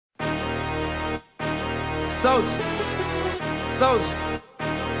Soulja.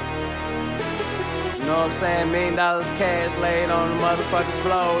 You know what I'm saying? $1 million cash laid on the motherfucking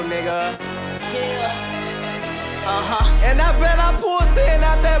floor, nigga. Yeah. And I bet I pulled 10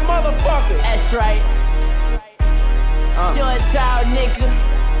 out that motherfucker. That's right. Short tall nigga.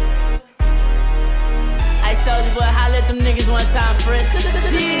 I Soulja boy, holla at them niggas one time, fresh.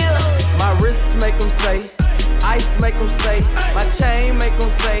 Chill. My wrists make them say, ice make them say, my chain make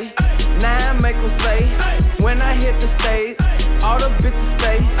them say, 9 make them say. When I hit the stage, all the bitches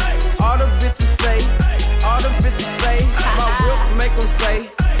say, all the bitches say, all the bitches say. My whip make them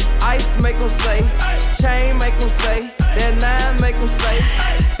say, ice make them say, chain make them say, that 9 make them say.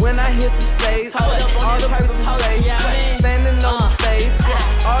 When I hit the stage, all the bitches say, standing on the stage,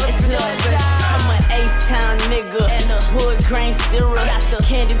 all the bitches say. I'm an H-Town nigga, hood grain stirrer,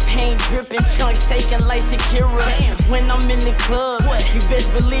 candy paint dripping, trunk shaking like Shakira. When I'm in the club, you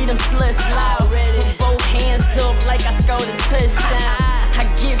best believe them sluts slide. Put both hands up like I scored a touchdown. I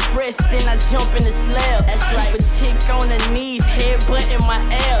get fresh, then I jump in the slab. Keep a chick on her knees, headbutt in my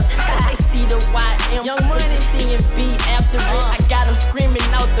abs. I see the YM, Young Money singing beat after it. I got them screaming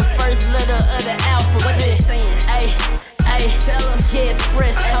out the first letter of the alphabet. What they saying? Ayy, tell them, yeah, it's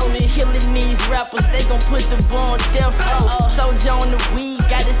fresh, homie. Killing these rappers, they gon' put the ball on death row. Soulja on the weed,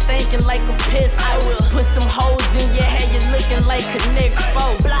 got it stinking like a piss. I will put some hoes in your hair, you looking like a Nick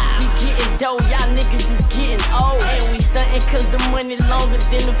Foe. We getting dough, y'all niggas is getting old. And we stuntin' cause the money longer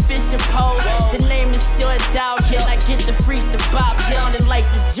than the fishing pole. The name is Short Dawg Lil. I get the freaks to bop, pounding like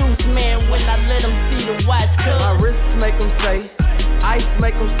the juice man when I let them see the watch. My wrists make them say, ice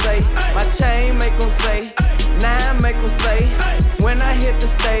make them say, my chain make them say, 9 make them say. When I hit the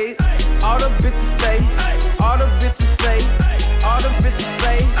stage, all the bitches say, all the bitches say, all the bitches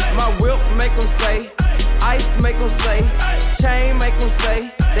say. My whip make them say, ice make them say, chain make them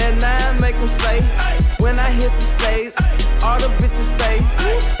say, that 9 make them say. When I hit the stage, all the bitches say,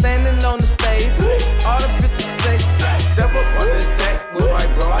 standing on the stage, all the bitches say. Step up on the set with my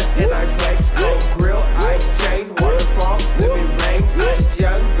broad and I flex. Gold grill, ice chain, waterfall, living rain. This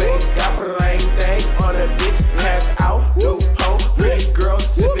young bass got a rain thing on a bitch. Pass out, new hoe, pretty girl,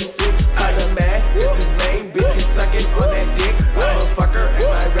 sipping 6. Kinda mad, this is main bitches sucking on that dick. I'm a fucker and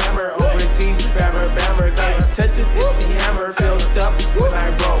I rammer overseas. Bammer, can't touch this MC hammer. Filled up when I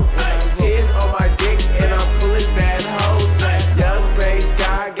roll. 10 on my dick and I'm pulling bad hoes. Young race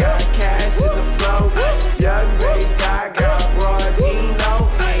guy got cash in the flow. Young race guy got broad, he know.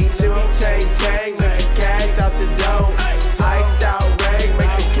 Jimmy chain, make the cash out the dough. Iced out ring,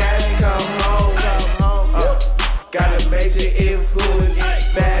 make the cash come home. Got a major influence.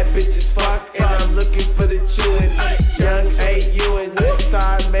 Bad bitches fuck and I'm looking for the chewing. Young A.U. and this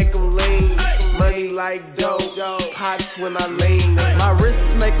side make them lean. Money like dope, pots when I lean. My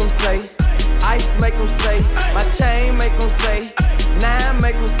wrists make them say, ice make them say, my chain make them say, 9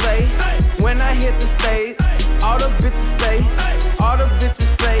 make them say. When I hit the stage, all the bitches say, all the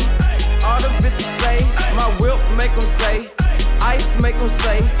bitches say, all the bitches say. My whip make them say, ice make them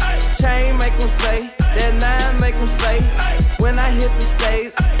say, chain make them say, that 9 make them say. When I hit the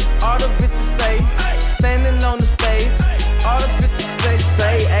stage, all the bitches say, standing on the stage, all the bitches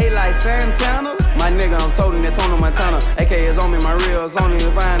say, A like Santana. My nigga, I'm toting that Tony Montana. AK is on me, my real is on me.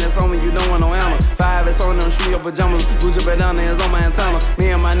 If I ain't that's on me, you don't want no ammo. 5 is on them, shoot your pajamas. Gucci bandana is on my antenna.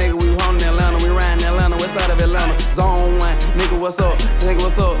 Me and my nigga, we home in Atlanta. We riding Atlanta, west side of Atlanta. Zone 1, nigga, what's up? Nigga,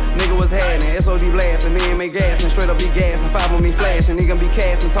 what's up? Nigga, what's happening? SOD blasting, me and me gassing. Straight up be gassing. 5 on me flashing. Nigga be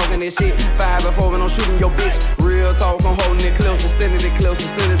casting, talking that shit. 5 and 4 when I'm shooting your bitch. Real talk, I'm holding it close. Extended it close,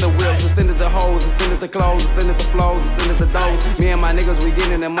 extended the whips, extended the hoes, extended the clothes, extended the flows, extended the doors. Me and my niggas, we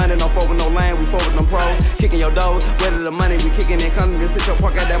getting that money. No fuck with no lane, we fuck with them pros. Kicking your doors, whether the money we kicking and coming to sit your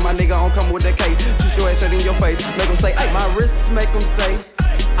park out that my nigga don't come with that cake. Shoot your ass straight in your face, make them say, ay. My wrists make them say,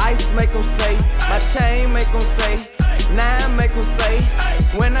 ice make them say, my chain make them say, 9 make them say.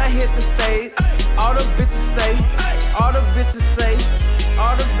 When I hit the stage, all the bitches say, all the bitches say,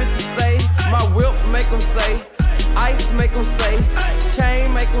 all the bitches say. My whip make them say, ice make them say,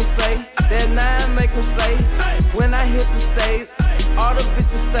 chain make them say,